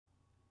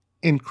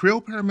In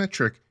Creo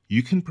Parametric,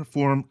 you can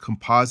perform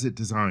composite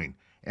design,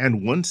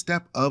 and one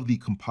step of the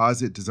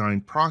composite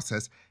design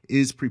process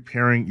is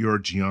preparing your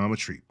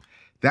geometry.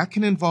 That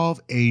can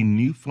involve a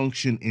new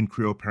function in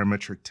Creo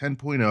Parametric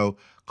 10.0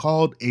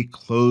 called a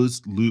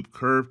closed loop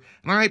curve,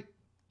 and I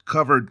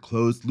covered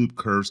closed loop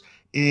curves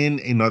in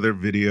another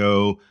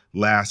video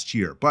last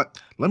year. But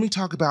let me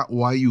talk about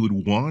why you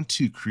would want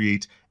to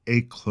create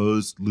a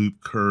closed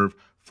loop curve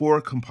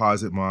for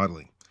composite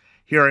modeling.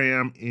 Here I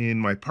am in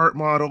my part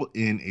model.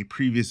 In a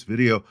previous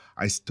video,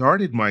 I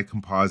started my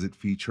composite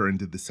feature and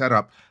did the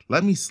setup.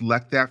 Let me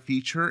select that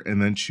feature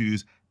and then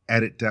choose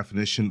Edit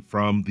Definition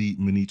from the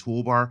mini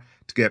toolbar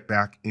to get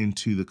back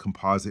into the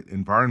composite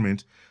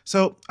environment.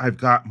 So I've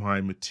got my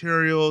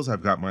materials,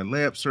 I've got my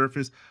layup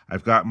surface,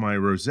 I've got my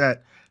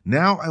rosette.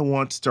 Now I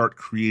want to start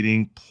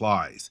creating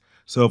plies.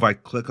 So if I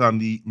click on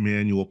the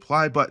manual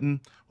ply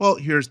button, well,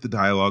 here's the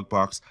dialog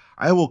box.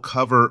 I will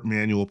cover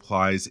manual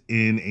plies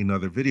in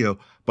another video,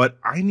 but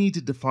I need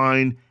to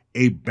define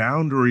a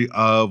boundary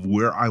of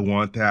where I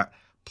want that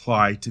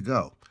ply to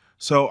go.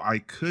 So I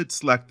could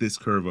select this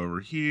curve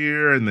over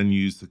here and then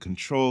use the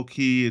control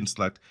key and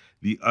select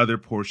the other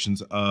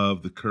portions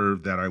of the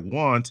curve that I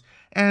want.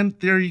 And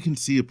there you can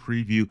see a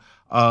preview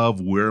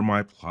of where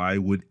my ply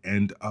would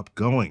end up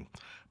going.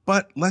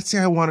 But let's say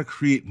I want to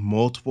create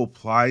multiple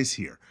plies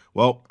here.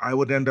 Well, I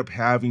would end up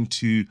having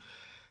to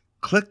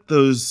click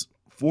those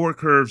 4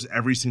 curves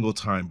every single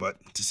time. But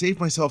to save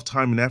myself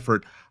time and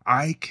effort,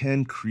 I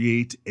can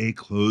create a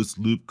closed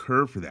loop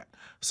curve for that.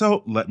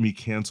 So let me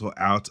cancel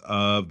out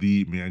of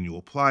the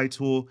manual ply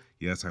tool.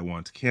 Yes, I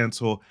want to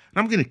cancel.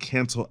 And I'm going to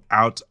cancel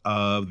out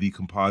of the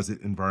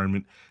composite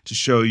environment to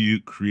show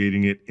you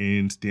creating it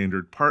in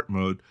standard part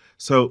mode.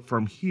 So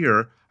from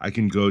here, I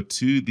can go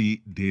to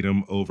the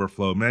datum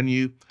overflow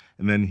menu.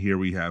 And then here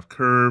we have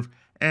curve.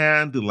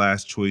 And the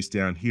last choice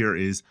down here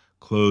is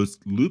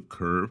closed loop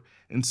curve.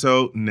 And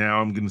so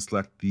now I'm going to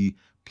select the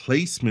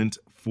placement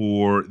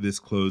for this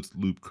closed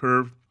loop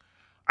curve.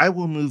 I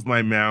will move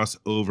my mouse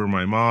over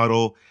my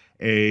model,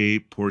 a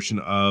portion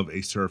of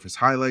a surface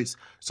highlights.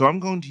 So I'm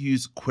going to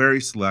use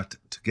query select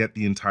to get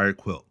the entire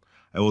quilt.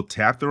 I will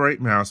tap the right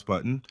mouse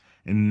button.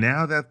 And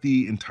now that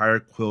the entire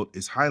quilt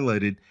is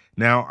highlighted,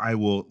 now I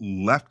will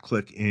left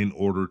click in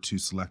order to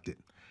select it.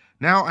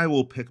 Now I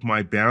will pick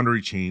my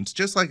boundary chains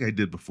just like I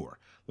did before.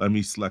 Let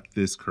me select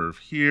this curve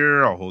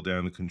here. I'll hold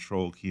down the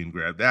control key and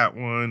grab that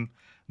one.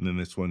 And then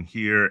this one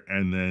here,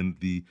 and then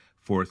the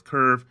 4th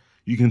curve.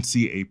 You can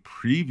see a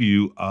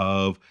preview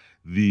of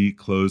the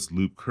closed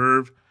loop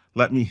curve.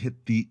 Let me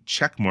hit the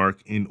check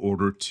mark in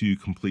order to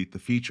complete the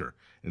feature.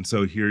 And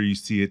so here you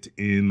see it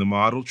in the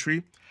model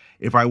tree.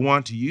 If I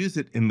want to use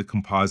it in the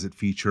composite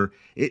feature,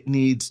 it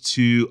needs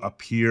to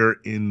appear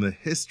in the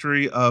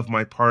history of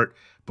my part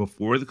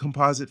before the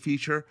composite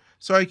feature.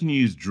 So I can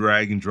use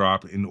drag and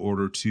drop in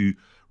order to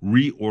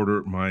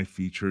reorder my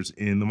features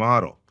in the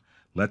model.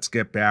 Let's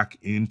get back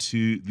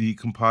into the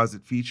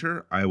composite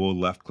feature. I will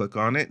left click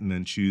on it and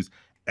then choose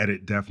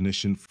Edit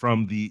Definition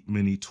from the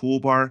mini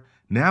toolbar.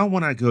 Now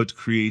when I go to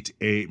create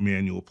a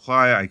manual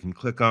ply, I can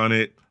click on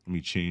it. Let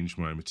me change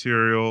my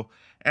material.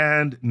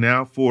 And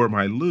now for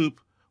my loop,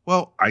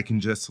 well, I can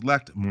just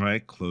select my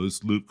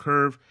closed loop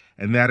curve,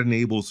 and that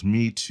enables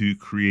me to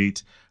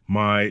create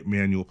my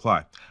manual ply.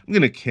 I'm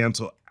going to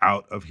cancel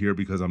out of here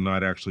because I'm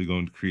not actually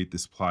going to create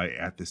this ply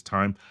at this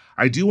time.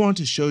 I do want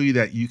to show you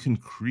that you can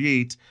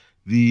create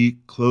the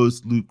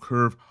closed loop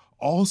curve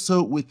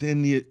also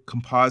within the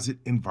composite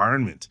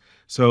environment.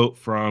 So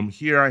from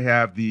here, I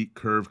have the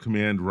curve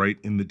command right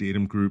in the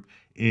datum group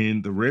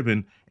in the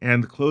ribbon,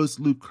 and the closed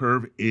loop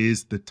curve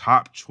is the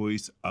top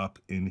choice up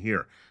in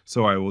here.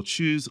 So I will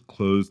choose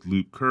closed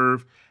loop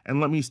curve,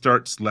 and let me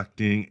start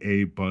selecting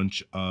a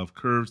bunch of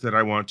curves that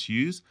I want to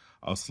use.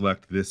 I'll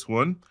select this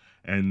one,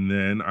 and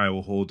then I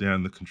will hold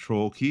down the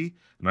control key,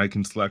 and I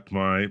can select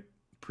my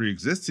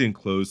pre-existing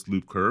closed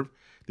loop curve.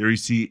 There you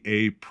see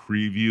a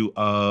preview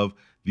of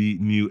the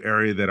new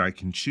area that I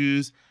can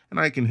choose, and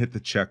I can hit the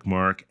check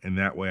mark, and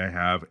that way I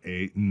have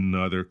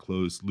another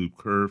closed loop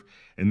curve.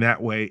 And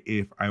that way,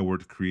 if I were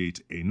to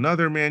create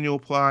another manual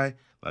ply,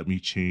 let me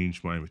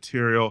change my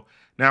material.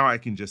 Now I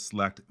can just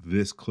select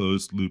this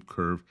closed loop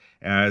curve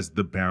as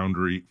the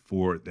boundary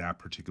for that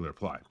particular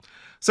ply.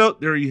 So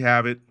there you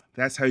have it.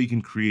 That's how you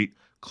can create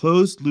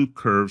closed loop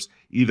curves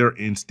either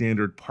in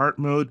standard part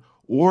mode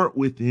or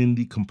within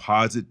the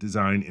composite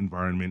design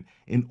environment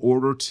in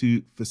order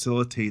to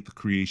facilitate the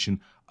creation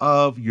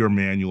of your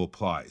manual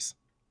plies.